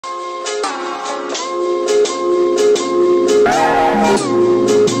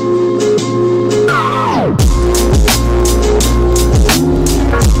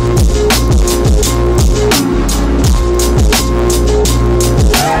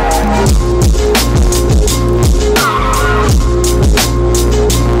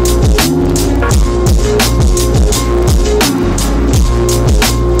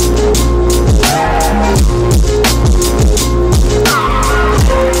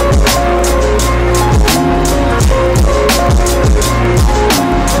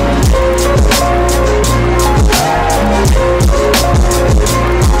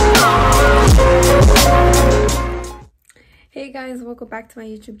Welcome back to my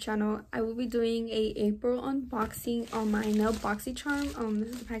YouTube channel. I will be doing a April unboxing on my NailBoxy charm. This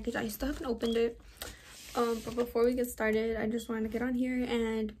is the package. I still haven't opened it, but before we get started, I just wanted to get on here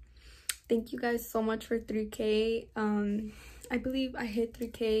and thank you guys so much for 3K. I believe I hit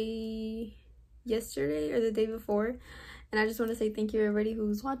 3K yesterday or the day before, and I just want to say thank you everybody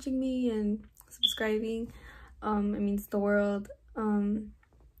who's watching me and subscribing. It means the world.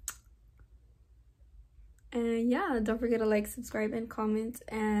 And yeah, don't forget to like, subscribe, and comment.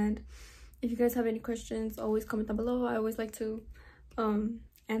 And if you guys have any questions, always comment down below. I always like to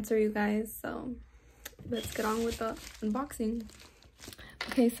answer you guys. So let's get on with the unboxing.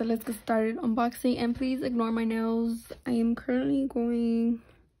 Okay, so let's get started unboxing, and please ignore my nails. I am currently going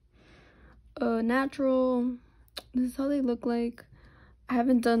natural. This is how they look like. I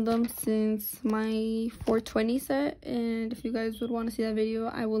haven't done them since my 420 set, and if you guys would want to see that video,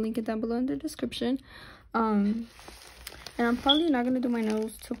 I will link it down below in the description. And I'm probably not gonna do my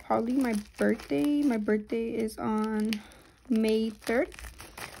nails till probably my birthday. My birthday is on May 3rd,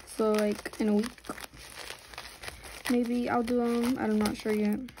 so like in a week maybe I'll do them. I'm not sure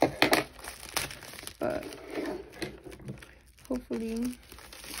yet, but hopefully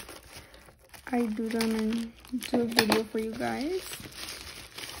I do them and do a video for you guys.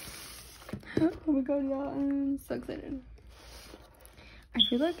 Oh my god, y'all, I'm so excited. I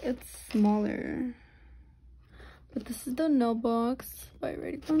feel like it's smaller, but this is the NailBox by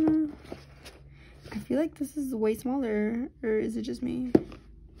Ready Corner. I feel like this is way smaller, or is it just me?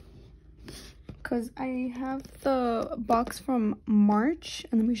 Because I have the box from March,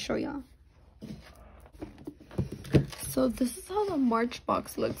 and let me show y'all. So this is how the March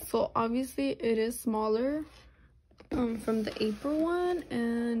box looks. So obviously it is smaller from the April one,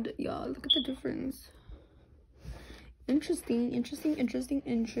 and y'all, look at the difference. Interesting.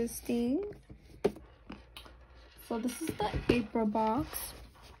 So this is the April box.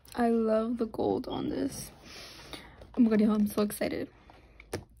 I love the gold on this. Oh my god, y'all, I'm so excited.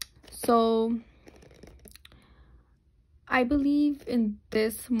 So I believe in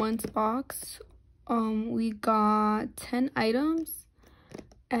this month's box we got 10 items,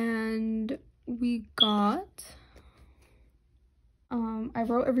 and we got I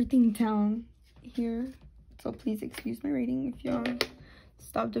wrote everything down here, so please excuse my reading if y'all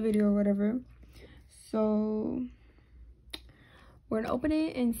stop the video or whatever. So we're gonna open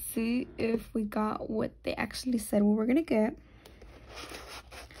it and see if we got what they actually said we were gonna get.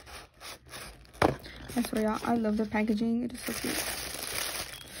 I swear, y'all, I love the packaging. It is so cute.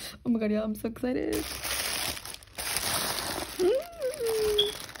 Oh my god, y'all, I'm so excited.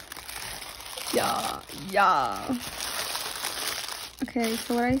 Yeah. Okay,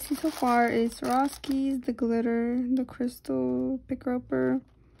 so what I see so far is Swarovski's, the glitter, the crystal picker upper,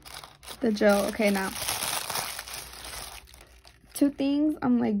 the gel. Okay, now two things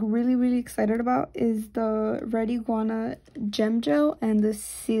I'm like really excited about is the Red Iguana gem gel and the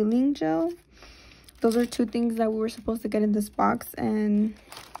sealing gel. Those are two things that we were supposed to get in this box, and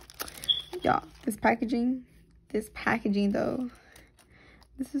yeah, this packaging though,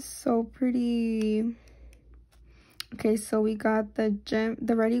 this is so pretty. Okay, so we got the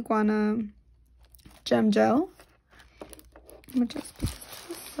Red Iguana gem gel. I'm gonna just put this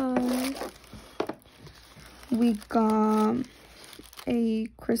aside. We got a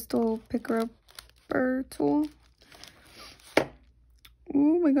crystal picker upper tool.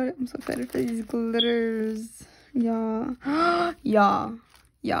 Oh my god, I'm so excited for these glitters. Y'all.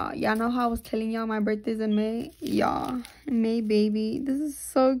 Y'all know how I was telling y'all my birthday's in May? Y'all, May baby. This is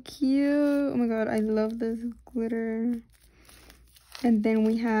so cute. Oh my god, I love this glitter. And then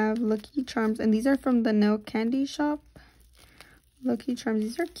we have Lucky Charms, and these are from the nail candy shop. Lucky Charms,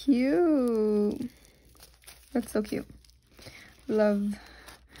 these are cute. That's so cute. Love.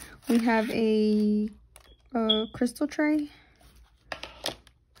 We have a crystal tray.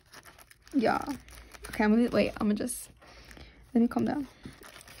 Yeah. Okay, I'm gonna just let me calm down.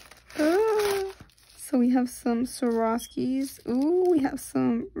 So we have some Swarovski's. Ooh, we have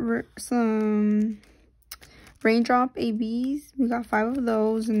some raindrop ABs. We got 5 of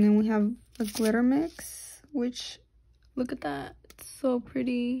those, and then we have a glitter mix, which look at that, it's so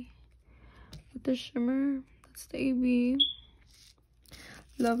pretty with the shimmer. That's the AB.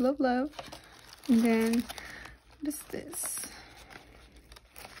 Love, love, love. And then what is this?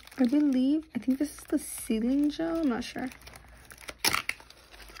 I think this is the sealing gel. I'm not sure.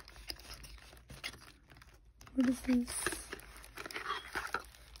 What is this?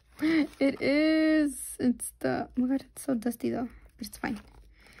 It is. It's the, oh my god, it's so dusty though, but it's fine.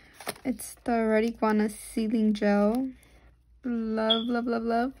 It's the Red Iguana sealing gel. Love, love, love,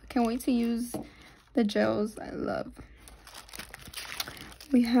 love. Can't wait to use the gels. I love.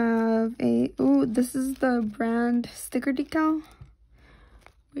 We have a, oh, this is the brand sticker decal,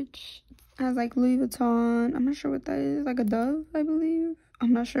 which has like Louis Vuitton. I'm not sure what that is. Like a dove, I believe.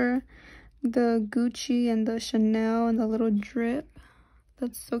 I'm not sure. The Gucci and the Chanel and the little drip.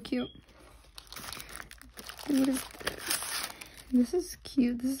 That's so cute. What is this? This is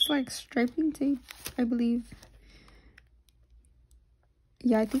cute. This is like striping tape, I believe.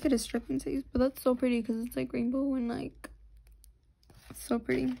 Yeah, I think it is striping tape, but that's so pretty because it's like rainbow and like so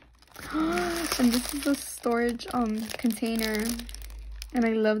pretty. And this is the storage container, and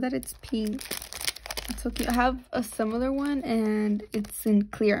I love that it's pink. It's so cute. I have a similar one and it's in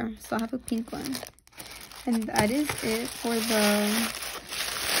clear, so I have a pink one. And that is it for the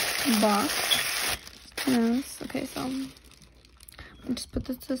box. Yes. Okay, so I'll just put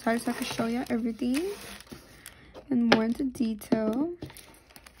this to the side so I can show you everything and more into detail.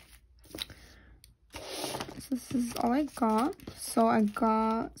 So this is all I got.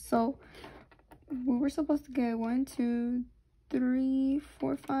 So we were supposed to get 1, 2, 3,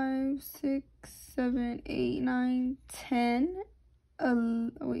 4, 5, 6, 7, 8, 9, 10.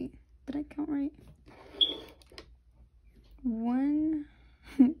 Wait, did I count right? 1,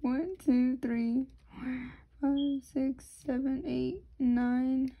 2, 3, 4, 5, 6, 7, 8,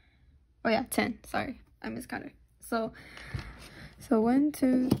 9. Oh yeah, 10. Sorry, I miscounted. So 1,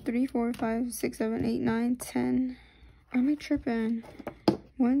 2, 3, 4, 5, 6, 7, 8, 9, 10. Am I tripping?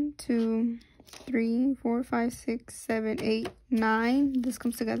 1, 2, 3, 4, 5, 6, 7, 8, 9. This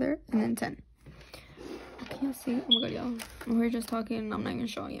comes together, and then 10. Can you see? Oh my god, y'all. We're just talking. I'm not even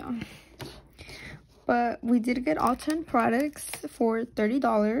showing y'all. But we did get all 10 products for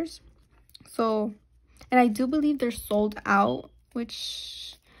 $30. So, and I do believe they're sold out,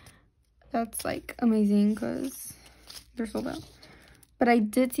 which that's like amazing because they're sold out. But I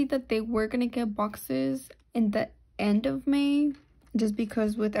did see that they were gonna get boxes in the end of May, just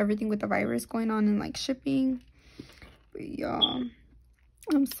because with everything with the virus going on and like shipping. But y'all,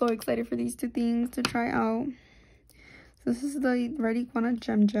 I'm so excited for these 2 things to try out. So this is the Red Iguana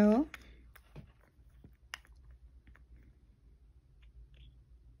Gem Gel.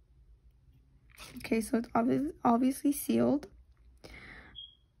 Okay, so it's obviously sealed.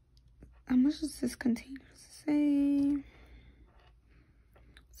 How much does this contain? Does it say?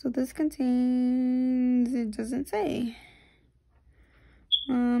 So this contains, it doesn't say.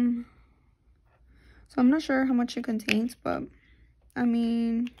 So I'm not sure how much it contains, but I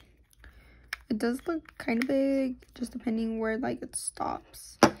mean, it does look kind of big, just depending where like it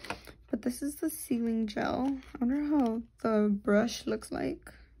stops. But this is the sealing gel. I wonder how the brush looks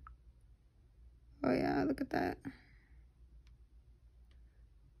like. Oh yeah, look at that.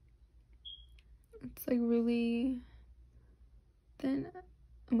 It's like really thin.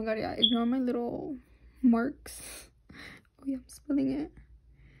 Oh my god, yeah, ignore my little marks. Oh yeah, I'm spilling it.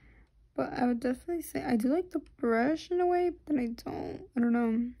 But I would definitely say I do like the brush in a way, but then I don't. I don't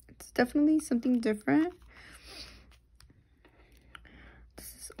know. It's definitely something different.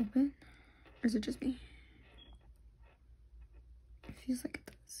 Does this open? Or is it just me? It feels like it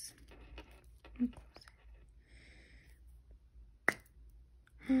does.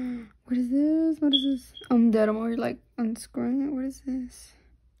 What is this? What is this? I'm dead. I'm already like unscrewing it. What is this?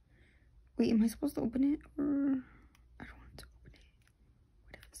 Wait, am I supposed to open it? Or I don't want to open it.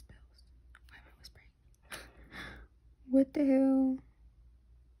 What if it spills? Why am I whispering? What the hell?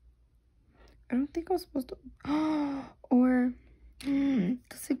 I don't think I was supposed to. Or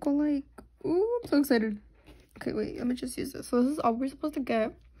does it go like? Ooh, I'm so excited. Okay, wait. Let me just use this. So this is all we're supposed to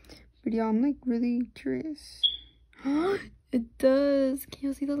get. But yeah, I'm like really curious. It does. Can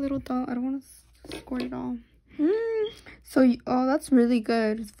you see the little dot? I don't want to squirt it all. So, oh, that's really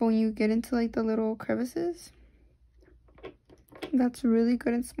good for when you get into like the little crevices. That's really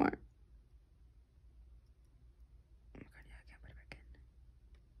good and smart. Oh my god, yeah, I can't put it back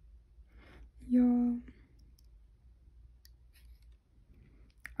in. Yo,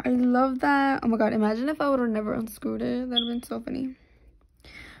 I love that. Oh my god, imagine if I would have never unscrewed it. That would have been so funny.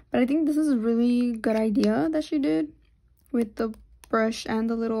 But I think this is a really good idea that she did with the brush and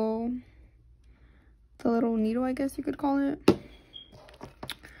the little needle, I guess you could call it.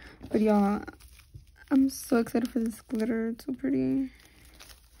 But y'all, I'm so excited for this glitter. It's so pretty.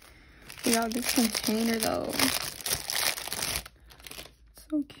 But y'all, this container though,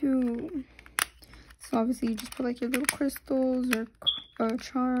 so cute. So obviously you just put like your little crystals or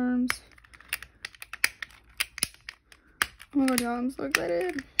charms. Oh my god, y'all, I'm so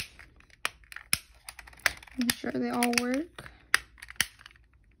excited. Make sure they all work.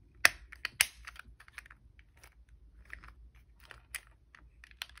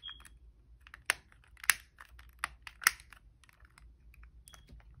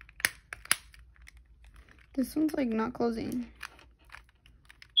 This one's like not closing.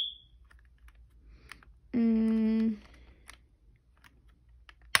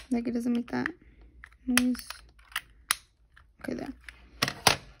 Like it doesn't make that noise. Okay, there.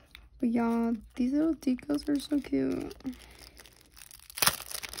 But y'all, these little decals are so cute.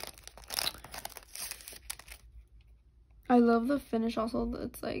 I love the finish also.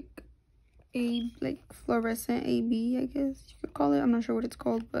 It's like fluorescent AB, I guess you could call it. I'm not sure what it's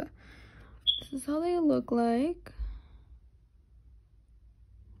called, but this is how they look like.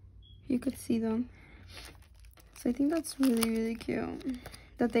 You could see them. So I think that's really, really cute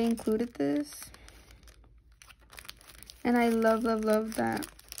that they included this. And I love that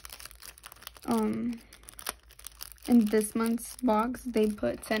in this month's box they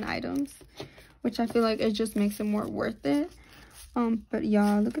put 10 items, which I feel like it just makes it more worth it. But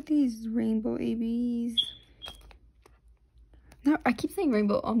y'all, look at these rainbow ABs. No, I keep saying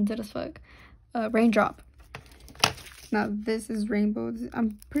rainbow. I'm dead as fuck. Raindrop. Now this is rainbow.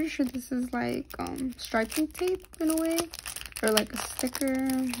 I'm pretty sure this is like striping tape in a way, or like a sticker.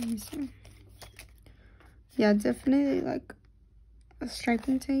 Let me see. Yeah, definitely like a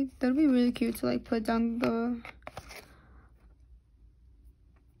striping tape. That'd be really cute to like put down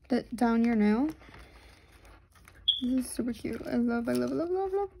down your nail. This is super cute. I love. But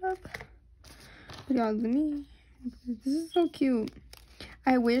y'all, this is so cute.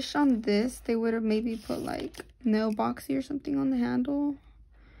 I wish on this they would have maybe put like NailBoxy or something on the handle.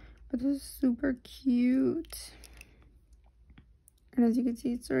 But this is super cute. And as you can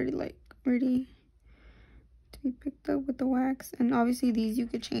see, it's already like ready to be picked up with the wax. And obviously these you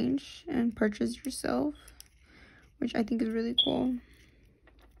could change and purchase yourself, which I think is really cool.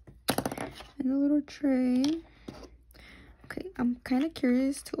 And a little tray. Okay, I'm kind of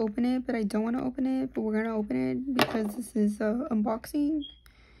curious to open it, but I don't want to open it. But we're going to open it because this is an unboxing.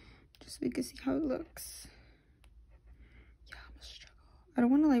 Just so we can see how it looks. Yeah, I'm gonna struggle. I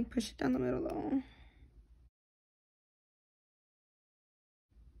don't want to like push it down the middle though.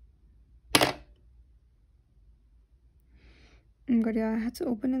 Oh my god, yeah, I had to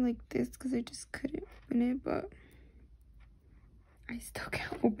open it like this because I just couldn't open it, but I still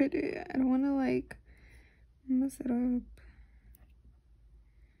can't open it. I don't want to like mess it up.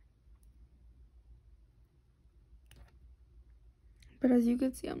 But as you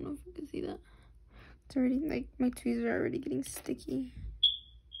can see, I don't know if you can see that. It's already like my tweezers are already getting sticky.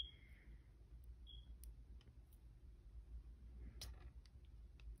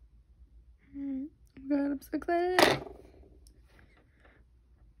 Oh my god, I'm so excited.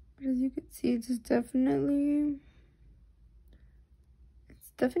 But as you can see, it's definitely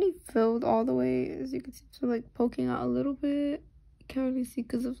filled all the way. As you can see, so like poking out a little bit. You can't really see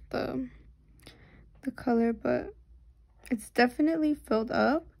because of the color, but it's definitely filled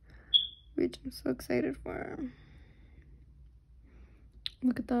up, which I'm so excited for.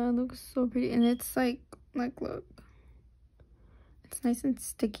 Look at that, it looks so pretty. And it's like look, it's nice and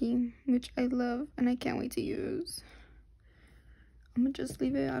sticky, which I love, and I can't wait to use. I'm gonna just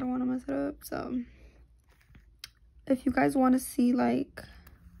leave it. I don't want to mess it up. So if you guys want to see like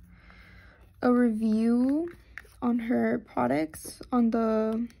a review on her products, on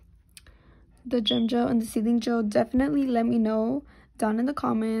the gem gel and the sealing gel, definitely let me know down in the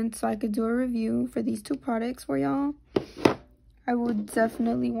comments so I could do a review for these two products for y'all. I would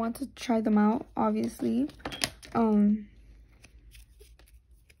definitely want to try them out, obviously.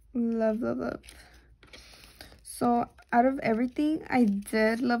 Love. So out of everything, I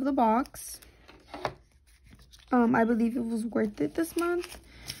did love the box. I believe it was worth it this month.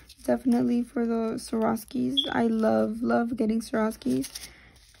 Definitely for the Swarovskis. I love getting Swarovskis,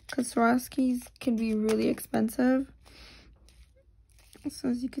 because Swarovskis can be really expensive. So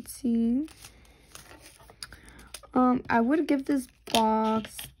as you could see, I would give this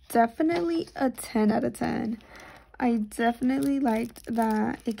box definitely a 10 out of 10. I definitely liked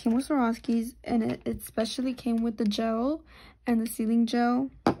that it came with Swarovskis, and it especially came with the gel and the sealing gel.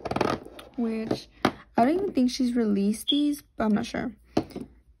 which I don't even think she's released these, but I'm not sure.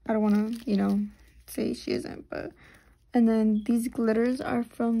 I don't want to, you know, say she isn't, but... And then these glitters are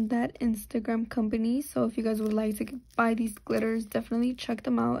from that Instagram company. So if you guys would like to buy these glitters, definitely check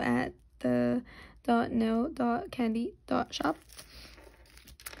them out at the .nail.candy.shop.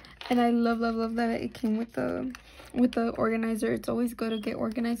 And I love that it came with the organizer. It's always good to get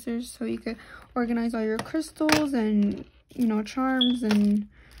organizers so you could organize all your crystals and, you know, charms and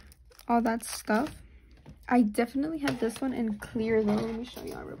all that stuff. I definitely have this one in clear though. Let me show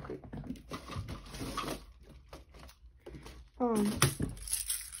y'all real quick.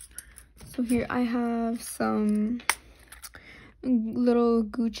 So here I have some little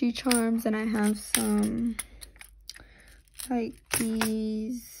Gucci charms, and I have some like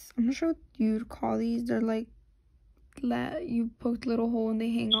these, I'm not sure what you'd call these. They're like you poke a little hole and they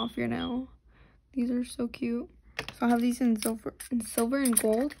hang off your nail. These are so cute. So I have these in silver and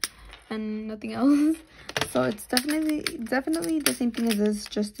gold and nothing else. So it's definitely the same thing as this,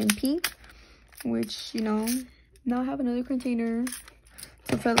 just in pink, which, you know, now I have another container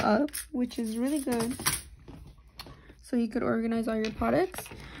to fill up, which is really good, so you could organize all your products.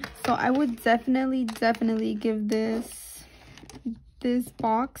 So I would definitely give this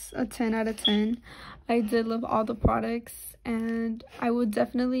box a 10 out of 10. I did love all the products, and I would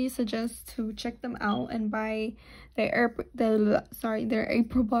definitely suggest to check them out and buy their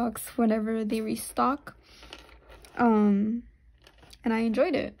April box whenever they restock. And I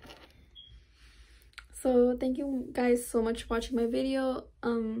enjoyed it. So thank you guys so much for watching my video.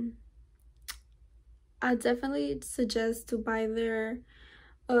 I definitely suggest to buy their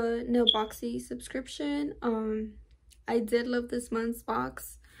NailBoxy subscription. I did love this month's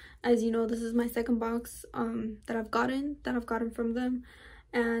box. As you know, this is my second box that I've gotten from them,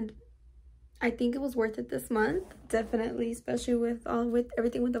 and I think it was worth it this month, definitely, especially with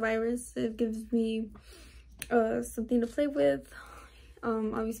everything with the virus. It gives me something to play with,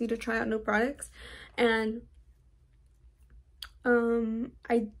 obviously to try out new products. And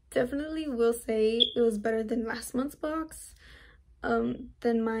I definitely will say it was better than last month's box,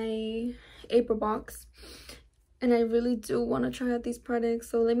 than my April box. And I really do want to try out these products,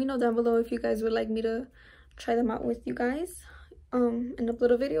 so let me know down below if you guys would like me to try them out with you guys, and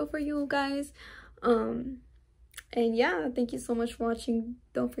upload a video for you guys. And yeah, thank you so much for watching.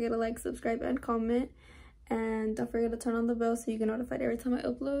 Don't forget to like, subscribe, and comment, and don't forget to turn on the bell so you get notified every time I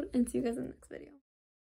upload. And see you guys in the next video.